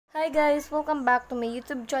Hi guys! Welcome back to my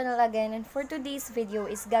YouTube channel again, and for today's video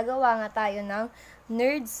is gagawa nga tayo ng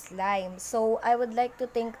nerd slime. So, I would like to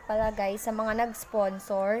thank pala guys sa mga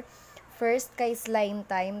nag-sponsor. First, kay Slime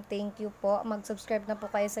Time, thank you po. Mag-subscribe na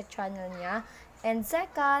po kayo sa channel niya. And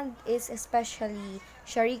second is especially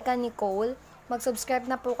Sharika Nicole. Mag-subscribe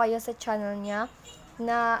na po kayo sa channel niya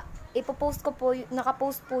na ipopost ko po,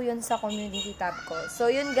 nakapost po yun sa community tab ko.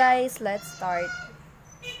 So, yun guys, let's start.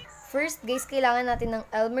 First, guys, kailangan natin ng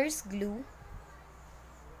Elmer's glue.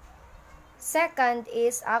 Second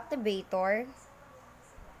is activator.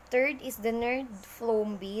 Third is the nerd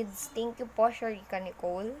foam beads. Thank you po, Sharika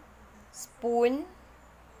Nicole. Spoon.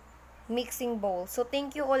 Mixing bowl. So,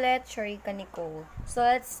 thank you ulit, Sharika Nicole. So,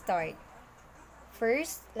 let's start.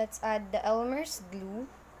 First, let's add the Elmer's glue.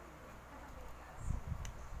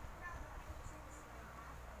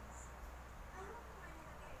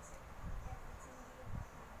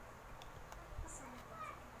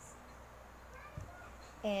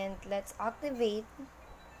 And let's activate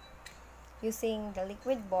using the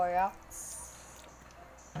liquid borax.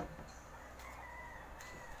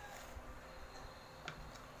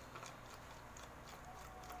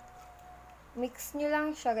 Mix nyo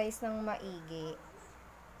lang siya guys ng maigi.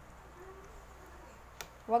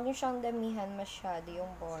 Huwag nyo siyang damihan masyado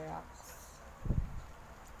yung borax.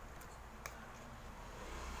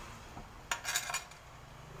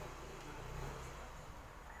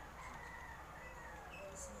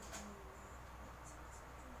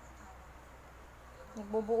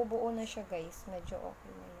 Nagbubuo-buo na siya guys. Medyo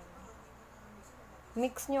okay na yan.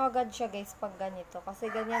 Mix nyo agad siya guys pag ganito. Kasi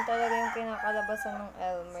ganyan talaga yung kinakalabasan ng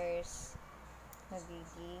Elmer's.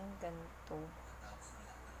 Nagiging ganito.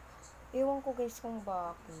 Ewan ko guys kung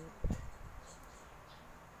bakit.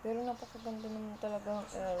 Pero napakaganda naman talaga ng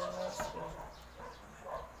Elmer's eh.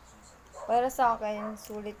 Para sa akin,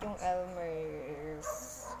 sulit yung Elmer's.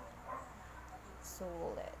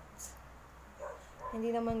 Sulit.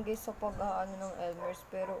 Hindi naman guys sa pag-aano ng Elmer's,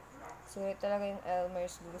 pero sulit talaga yung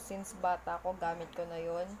Elmer's glue. Since bata ko, gamit ko na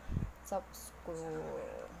yon sa school.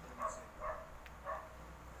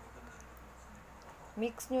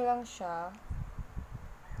 Mix nyo lang siya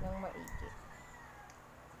ng maigi.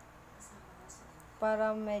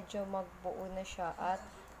 Para medyo magbuo na siya at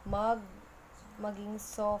maging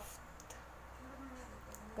soft.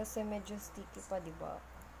 Kasi medyo sticky pa, diba?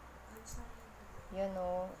 Yan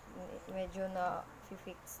o, medyo na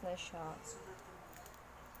fix na siya.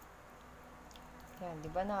 Yan, di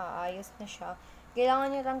ba? Naayos na siya.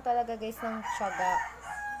 Kailangan nyo lang talaga guys ng tiyaga.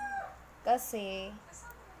 Kasi,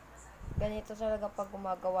 ganito talaga pag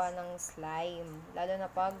gumagawa ng slime. Lalo na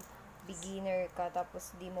pag beginner ka,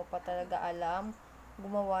 tapos di mo pa talaga alam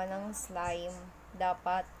gumawa ng slime.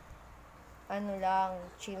 Dapat, ano lang,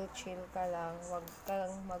 chill ka lang. Huwag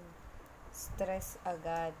kang mag-stress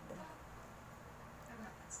agad.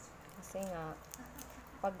 Kasi nga,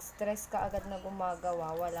 pag stress ka agad na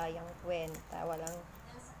gumagawa, wala yung kwenta,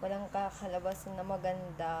 walang kakalabasan na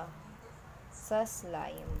maganda sa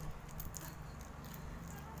slime.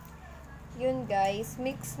 Yun guys,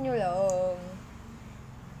 mix nyo lang.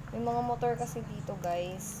 May mga motor kasi dito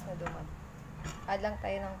guys, na dumat. Add lang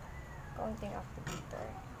tayo ng kaunting activator.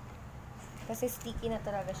 Kasi sticky na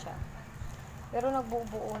talaga siya. Pero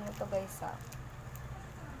nagbubuo na to guys ha.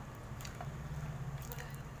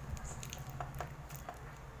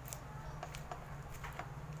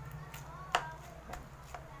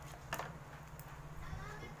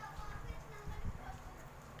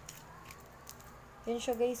 Yun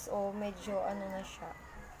siya guys, oh, medyo ano na siya.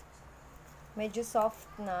 Medyo soft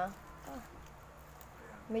na.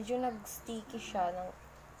 Medyo nag-sticky siya ng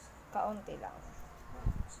kaunti lang.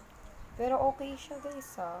 Pero okay siya guys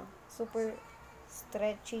ha. Super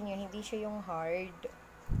stretchy niya. Hindi siya yung hard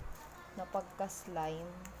na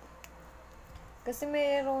pagka-slime. Kasi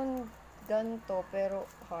mayroon ganito pero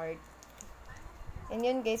hard. And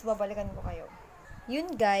yun guys, babalikan ko kayo.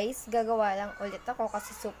 Yun guys, gagawa lang ulit ako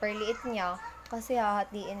kasi super liit niya. Kasi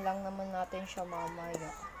hahatiin lang naman natin siya mamaya.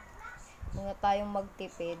 Huwag tayong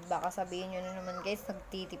magtipid. Baka sabihin nyo na naman guys,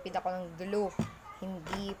 nagtitipid ako ng glue.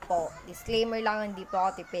 Hindi po. Disclaimer lang, hindi po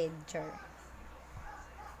ako tipid. Sure.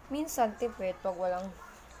 Minsan tipid pag walang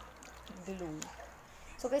glue.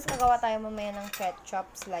 So guys, gagawa tayo mamaya ng ketchup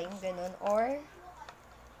slime, ganun. Or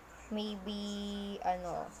maybe,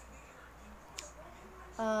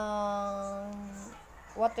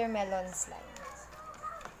 watermelon slime.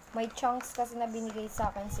 May chunks kasi na binigay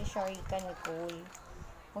sa akin si Sharika Nicole.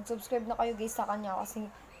 Mag-subscribe na kayo guys sa kanya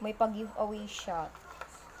kasi may pag-giveaway siya.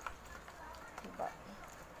 Diba?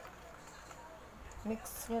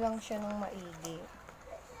 Mix nyo lang siya ng maigi.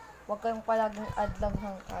 Huwag kayong palaging add lang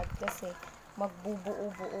ng add kasi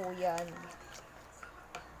magbubuo-buo yan.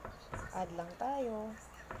 Add lang tayo.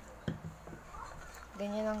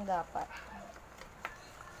 Ganyan lang dapat.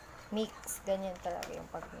 Mix. Ganyan talaga yung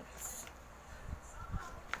pag-mix.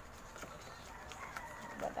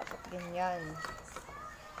 Diba dapat ganyan?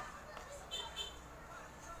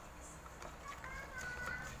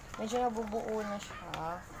 Medyo nabubuo na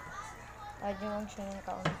siya. Add nyo lang siya ng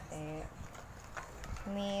kaunti.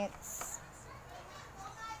 Mix.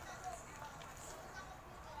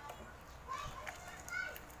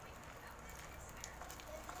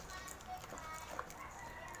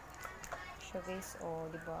 Siya guys,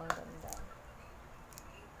 oh, diba ang ganda.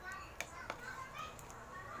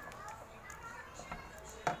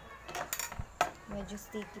 Medyo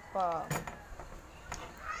sticky pa.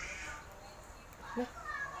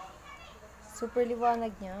 Super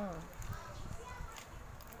liwanag niya.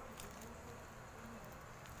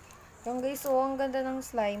 Yung guys, oh, ang ganda ng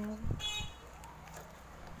slime.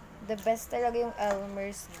 The best talaga yung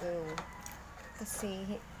Elmer's Glue.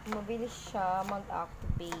 Kasi, mabilis siya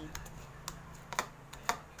mag-activate.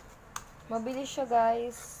 Mabilis siya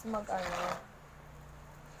guys,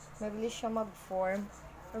 mabilis siya mag-form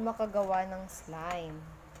or makagawa ng slime.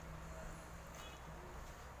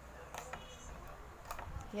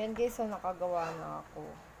 Yan guys, so nakagawa na ako.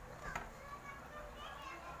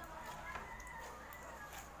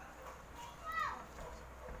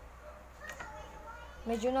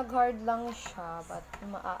 Medyo nag-hard lang siya, but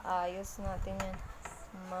maaayos natin yan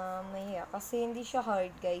mamaya. Kasi hindi siya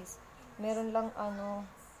hard guys. Meron lang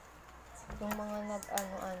yung mga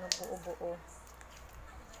buo-buo.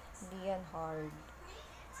 Hindi yan hard.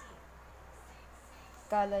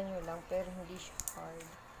 Kala nyo lang, pero hindi siya hard.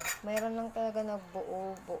 Mayroon lang talaga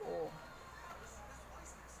nagbuo-buo.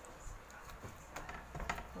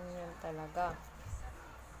 Yan talaga.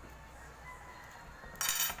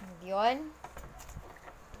 Yun.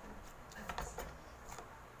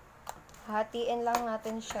 Hatiin lang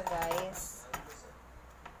natin siya, guys.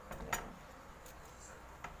 Yan.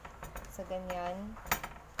 Sa ganyan.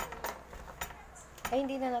 Ay,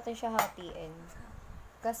 hindi na natin siya hatiin.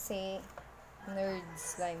 Kasi, nerd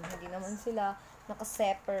slime. Hindi naman sila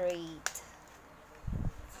naka-separate.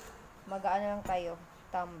 Mag-ano lang tayo,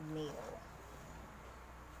 thumbnail.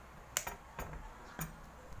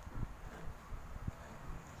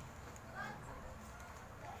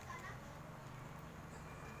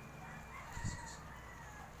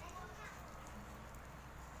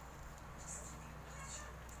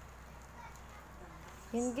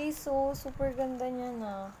 Yun guys, so super ganda niya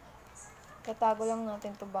na. Tatago lang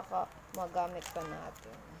natin to, baka magamit pa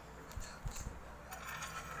natin.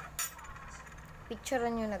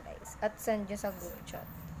 Picturean nyo na guys at send nyo sa group chat.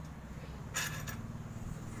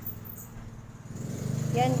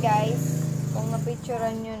 Yan guys, kung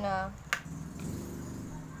napicturean nyo na,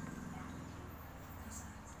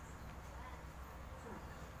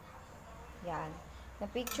 yan,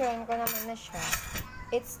 napicturean ko naman na siya.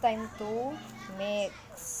 It's time to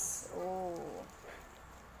mix. Oh,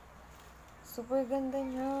 super ganda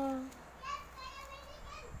niya.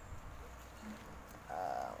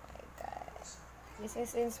 Oh my God. This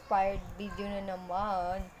is inspired video na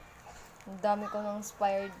naman. Ang dami ko ng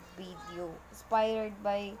inspired video. Inspired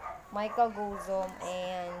by Michael Gozom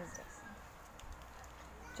and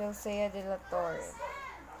Josea de la Torre.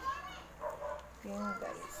 Yun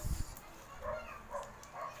guys.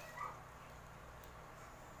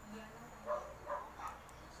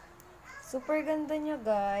 Super ganda niya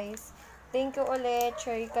guys. Thank you ulit,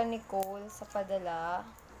 Cherika Nicole, sa padala.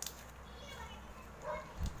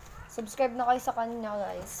 Subscribe na kayo sa kanya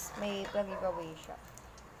guys. May giveaway siya.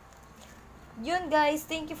 Yun guys,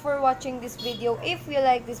 thank you for watching this video. If you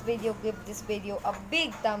like this video, give this video a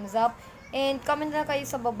big thumbs up. And comment na kayo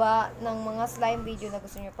sa baba ng mga slime video na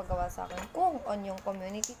gusto nyo paggawa sa akin kung on yung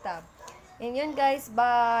community tab. And yun guys,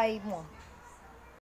 bye mo.